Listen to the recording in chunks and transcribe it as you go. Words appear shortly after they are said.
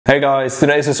Hey guys,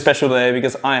 today is a special day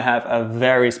because I have a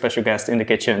very special guest in the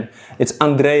kitchen. It's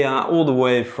Andrea, all the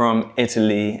way from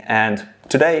Italy, and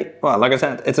today, well, like I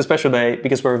said, it's a special day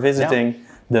because we're visiting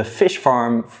the fish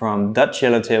farm from Dutch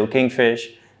Yellowtail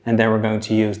kingfish, and then we're going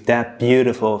to use that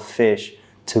beautiful fish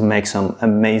to make some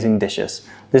amazing dishes.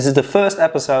 This is the first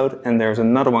episode and there's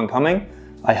another one coming.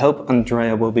 I hope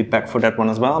Andrea will be back for that one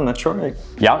as well, I'm not sure.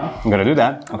 Yeah, I'm gonna do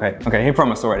that. Okay, he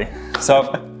promised already.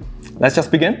 So, let's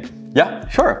just begin? Yeah,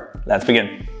 sure. Let's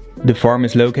begin. The farm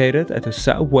is located at the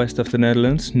southwest of the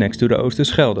Netherlands, next to the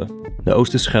Oosterschelde. The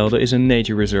Oosterschelde is a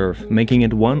nature reserve, making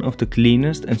it one of the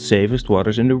cleanest and safest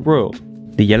waters in the world.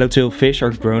 The yellowtail fish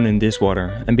are grown in this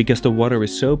water, and because the water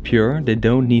is so pure, they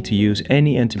don't need to use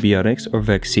any antibiotics or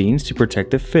vaccines to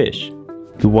protect the fish.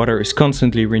 The water is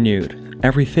constantly renewed.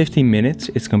 Every 15 minutes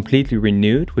it's completely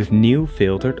renewed with new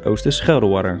filtered Oosterschelde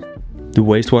water. The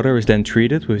wastewater is then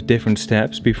treated with different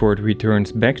steps before it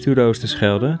returns back to the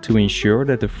Oosterschelde to ensure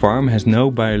that the farm has no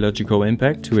biological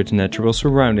impact to its natural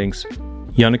surroundings.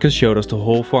 Janneke showed us the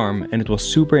whole farm and it was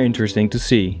super interesting to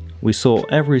see. We saw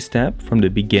every step from the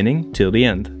beginning till the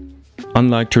end.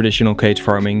 Unlike traditional cage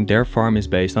farming, their farm is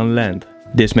based on land.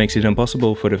 This makes it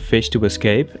impossible for the fish to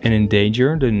escape and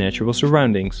endanger the natural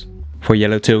surroundings. For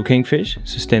yellowtail kingfish,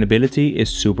 sustainability is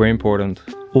super important.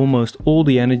 Almost all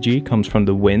the energy comes from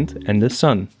the wind and the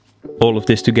sun. All of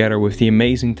this together with the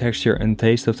amazing texture and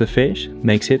taste of the fish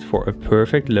makes it for a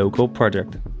perfect local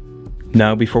project.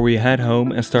 Now before we head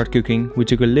home and start cooking, we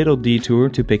took a little detour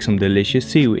to pick some delicious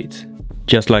seaweeds.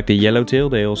 Just like the yellowtail,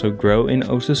 they also grow in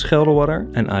Oosterschelde water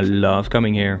and I love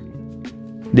coming here.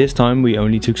 This time we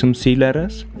only took some sea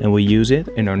lettuce and we'll use it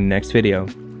in our next video.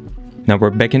 Now we're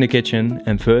back in the kitchen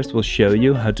and first we'll show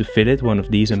you how to fillet one of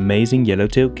these amazing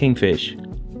yellowtail kingfish.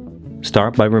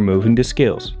 Start by removing the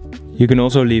scales. You can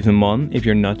also leave them on if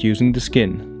you're not using the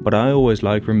skin, but I always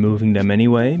like removing them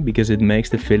anyway because it makes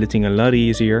the filleting a lot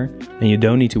easier and you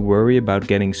don't need to worry about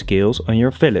getting scales on your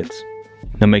fillets.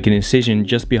 Now make an incision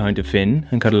just behind the fin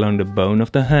and cut along the bone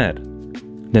of the head.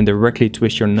 Then directly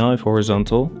twist your knife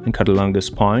horizontal and cut along the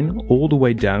spine all the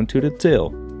way down to the tail.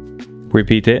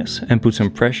 Repeat this and put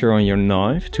some pressure on your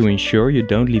knife to ensure you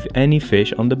don't leave any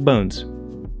fish on the bones.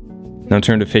 Now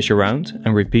turn the fish around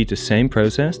and repeat the same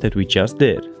process that we just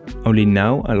did. Only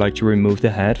now I like to remove the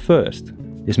head first.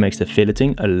 This makes the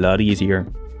filleting a lot easier.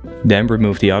 Then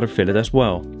remove the other fillet as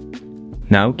well.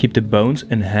 Now keep the bones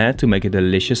and head to make a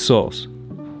delicious sauce.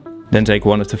 Then take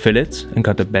one of the fillets and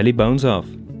cut the belly bones off.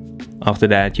 After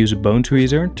that use a bone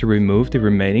tweezer to remove the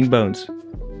remaining bones.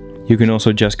 You can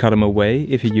also just cut them away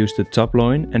if you use the top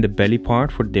loin and the belly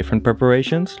part for different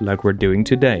preparations like we're doing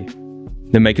today.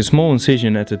 Then make a small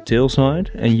incision at the tail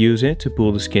side and use it to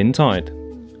pull the skin tight.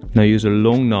 Now use a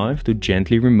long knife to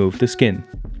gently remove the skin.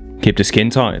 Keep the skin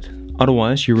tight,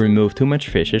 otherwise you remove too much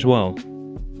fish as well.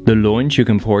 The loins you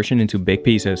can portion into big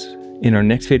pieces. In our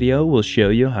next video we'll show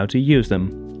you how to use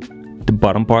them. The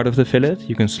bottom part of the fillet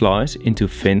you can slice into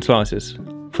thin slices.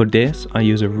 For this I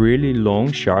use a really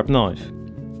long sharp knife.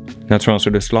 Now transfer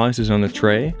the slices on a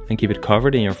tray and keep it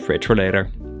covered in your fridge for later.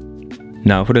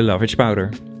 Now for the lovage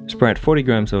powder. Spread 40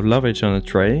 grams of lovage on a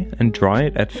tray and dry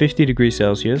it at 50 degrees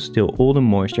Celsius till all the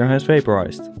moisture has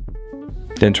vaporized.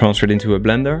 Then transfer it into a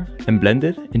blender and blend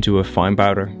it into a fine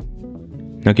powder.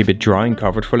 Now keep it dry and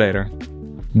covered for later.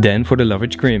 Then for the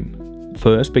lovage cream.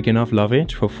 First pick enough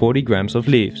lovage for 40 grams of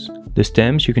leaves. The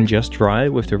stems you can just dry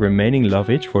with the remaining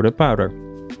lovage for the powder.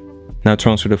 Now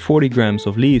transfer the 40 grams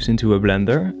of leaves into a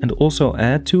blender and also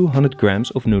add 200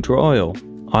 grams of neutral oil.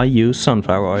 I use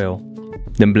sunflower oil.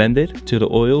 Then blend it till the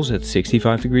oil is at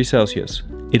 65 degrees Celsius.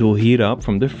 It will heat up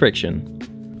from the friction.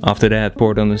 After that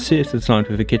pour it on a sieve that's lined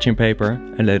with a kitchen paper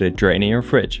and let it drain in your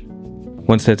fridge.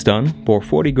 Once that's done, pour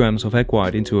 40 grams of egg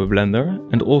white into a blender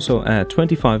and also add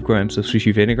 25 grams of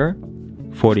sushi vinegar,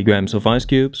 40 grams of ice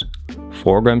cubes,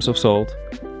 4 grams of salt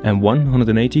and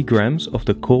 180 grams of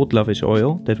the cold lovage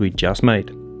oil that we just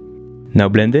made. Now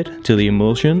blend it till the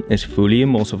emulsion is fully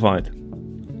emulsified.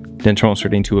 Then transfer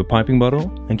it into a piping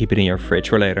bottle and keep it in your fridge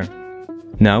for later.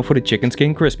 Now for the chicken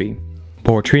skin crispy.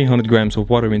 Pour 300 grams of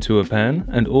water into a pan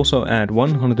and also add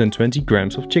 120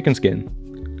 grams of chicken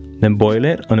skin. Then boil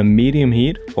it on a medium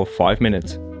heat for 5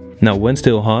 minutes. Now when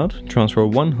still hot, transfer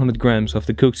 100 grams of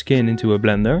the cooked skin into a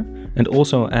blender and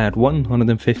also add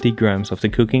 150 grams of the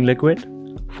cooking liquid,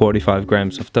 45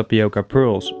 grams of tapioca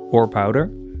pearls or powder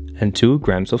and 2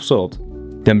 grams of salt.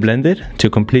 Then blend it till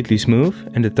completely smooth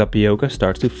and the tapioca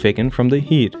starts to thicken from the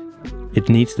heat. It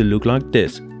needs to look like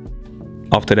this.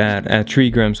 After that add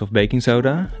 3 grams of baking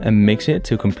soda and mix it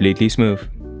till completely smooth.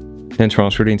 Then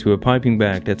transfer it into a piping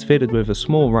bag that's fitted with a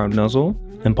small round nozzle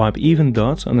and pipe even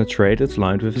dots on a tray that's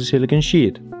lined with a silicone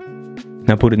sheet.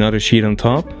 Now put another sheet on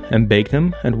top and bake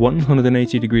them at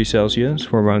 180 degrees Celsius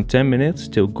for around 10 minutes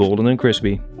till golden and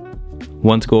crispy.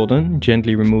 Once golden,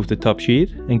 gently remove the top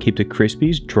sheet and keep the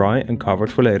crispies dry and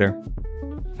covered for later.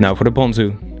 Now for the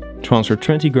ponzu. Transfer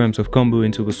 20 grams of kombu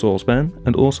into a saucepan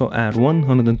and also add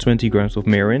 120 grams of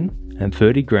mirin and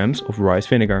 30 grams of rice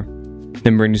vinegar.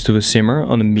 Then bring this to a simmer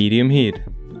on a medium heat.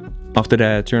 After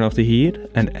that, turn off the heat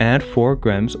and add 4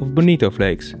 grams of bonito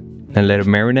flakes. Then let it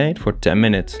marinate for 10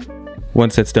 minutes.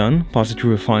 Once that's done, pass it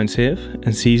through a fine sieve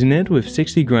and season it with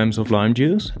 60 grams of lime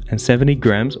juice and 70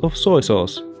 grams of soy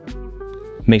sauce.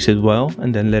 Mix it well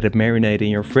and then let it marinate in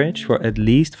your fridge for at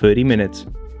least 30 minutes.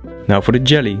 Now for the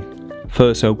jelly.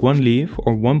 First soak 1 leaf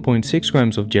or 1.6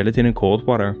 grams of gelatin in cold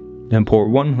water. Then pour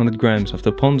 100 grams of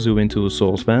the ponzu into a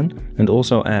saucepan and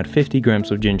also add 50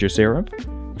 grams of ginger syrup,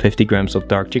 50 grams of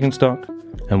dark chicken stock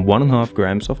and 1.5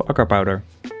 grams of agar powder.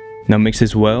 Now mix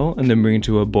this well and then bring it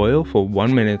to a boil for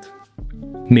 1 minute.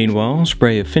 Meanwhile,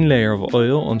 spray a thin layer of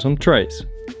oil on some trays.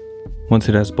 Once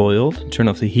it has boiled, turn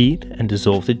off the heat and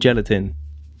dissolve the gelatin.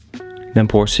 Then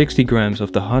pour 60 grams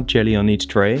of the hot jelly on each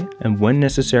tray and when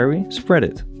necessary, spread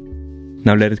it.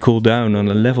 Now let it cool down on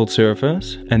a leveled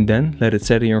surface and then let it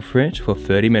set in your fridge for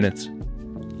 30 minutes.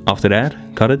 After that,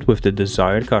 cut it with the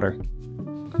desired cutter.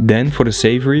 Then for the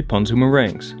savory ponzu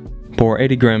meringues. Pour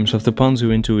 80 grams of the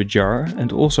ponzu into a jar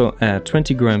and also add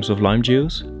 20 grams of lime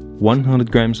juice,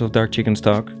 100 grams of dark chicken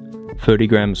stock, 30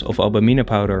 grams of albumina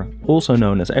powder, also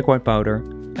known as egg white powder,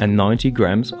 and 90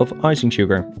 grams of icing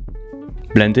sugar.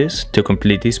 Blend this till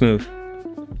completely smooth.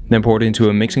 Then pour it into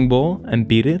a mixing bowl and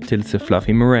beat it till it's a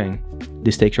fluffy meringue.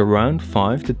 This takes around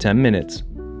 5 to 10 minutes.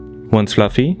 Once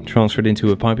fluffy, transfer it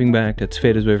into a piping bag that's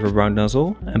fitted with a round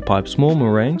nozzle and pipe small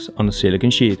meringues on a silicone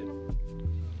sheet.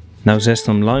 Now zest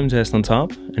some lime zest on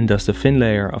top and dust a thin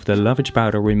layer of the lovage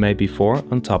powder we made before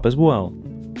on top as well.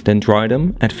 Then dry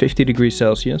them at 50 degrees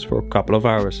Celsius for a couple of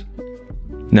hours.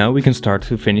 Now we can start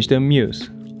to finish the amuse.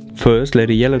 First, lay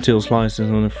the yellowtail slices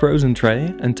on a frozen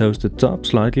tray and toast the top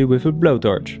slightly with a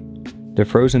blowtorch. The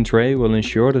frozen tray will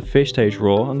ensure that fish stays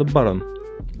raw on the bottom.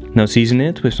 Now season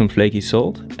it with some flaky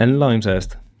salt and lime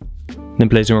zest. Then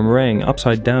place a meringue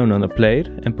upside down on a plate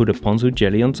and put a ponzu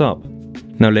jelly on top.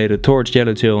 Now lay the torched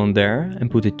yellowtail on there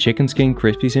and put the chicken skin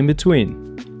crispies in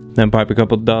between. Then pipe a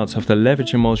couple dots of the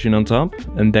lovage emulsion on top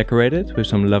and decorate it with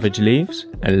some lovage leaves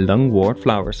and lungwort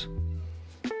flowers.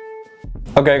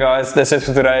 Okay guys, that's it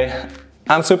for today.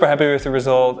 I'm super happy with the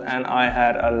result and I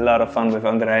had a lot of fun with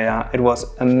Andrea. It was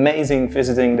amazing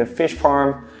visiting the fish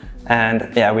farm and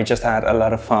yeah, we just had a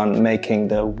lot of fun making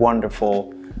the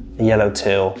wonderful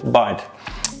yellowtail bite.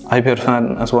 I hope you had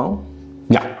fun as well?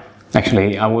 Yeah.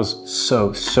 Actually, I was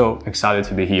so excited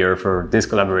to be here for this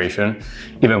collaboration.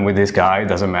 Even with this guy, it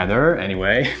doesn't matter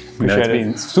anyway. It's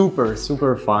been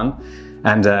super fun.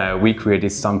 And we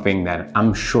created something that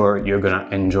I'm sure you're gonna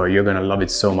enjoy. You're gonna love it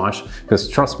so much. Because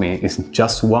trust me, it's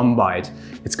just one bite.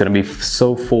 It's gonna be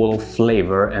so full of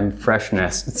flavor and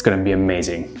freshness. It's gonna be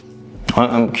amazing.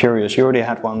 I'm curious, you already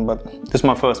had one, but this is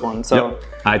my first one. So yep.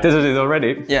 I tasted it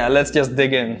already. Yeah, let's just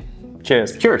dig in.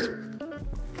 Cheers. Cheers.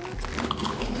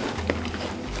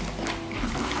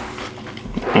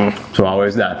 So how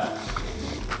is that?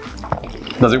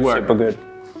 Does it work? Super good.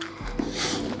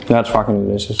 That's fucking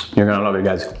delicious. You're gonna love it,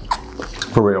 guys.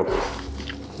 For real.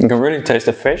 You can really taste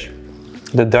the fish.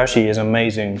 The dashi is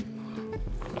amazing.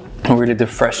 Really the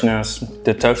freshness,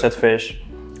 the toasted fish.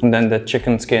 And then the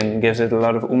chicken skin gives it a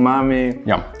lot of umami.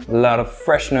 Yeah. A lot of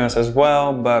freshness as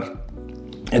well, but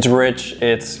it's rich.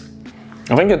 I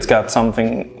think it's got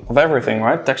something of everything,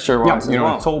 right? Texture-wise yeah, you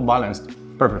know, it's all balanced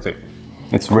perfectly.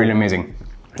 It's really amazing.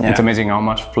 Yeah. It's amazing how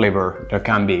much flavor there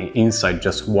can be inside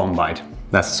just one bite.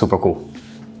 That's super cool.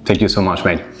 Thank you so much,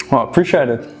 mate. Well, appreciate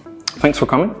it. Thanks for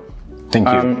coming. Thank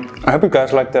you. I hope you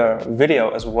guys liked the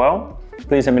video as well.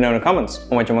 Please let me know in the comments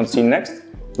on what you want to see next.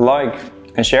 Like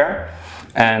and share.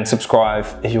 And subscribe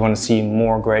if you want to see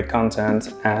more great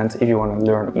content and if you want to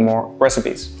learn more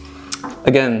recipes.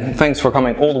 Again, thanks for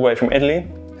coming all the way from Italy.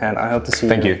 And I hope to see you.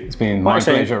 Thank you. It's been my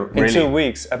pleasure. In 2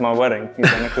 weeks at my wedding. He's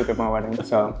going to cook at my wedding.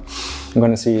 So I'm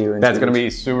going to see you in 2 weeks. That's going to be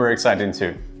super exciting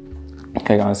too.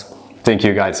 Okay, guys. Thank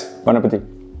you, guys. Bon appetit.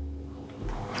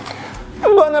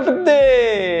 Bon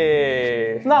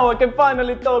appetit! Now I can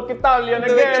finally talk Italian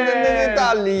again.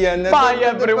 Italian. Bye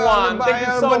everyone. Thank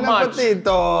you so much. Bon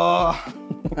appetito.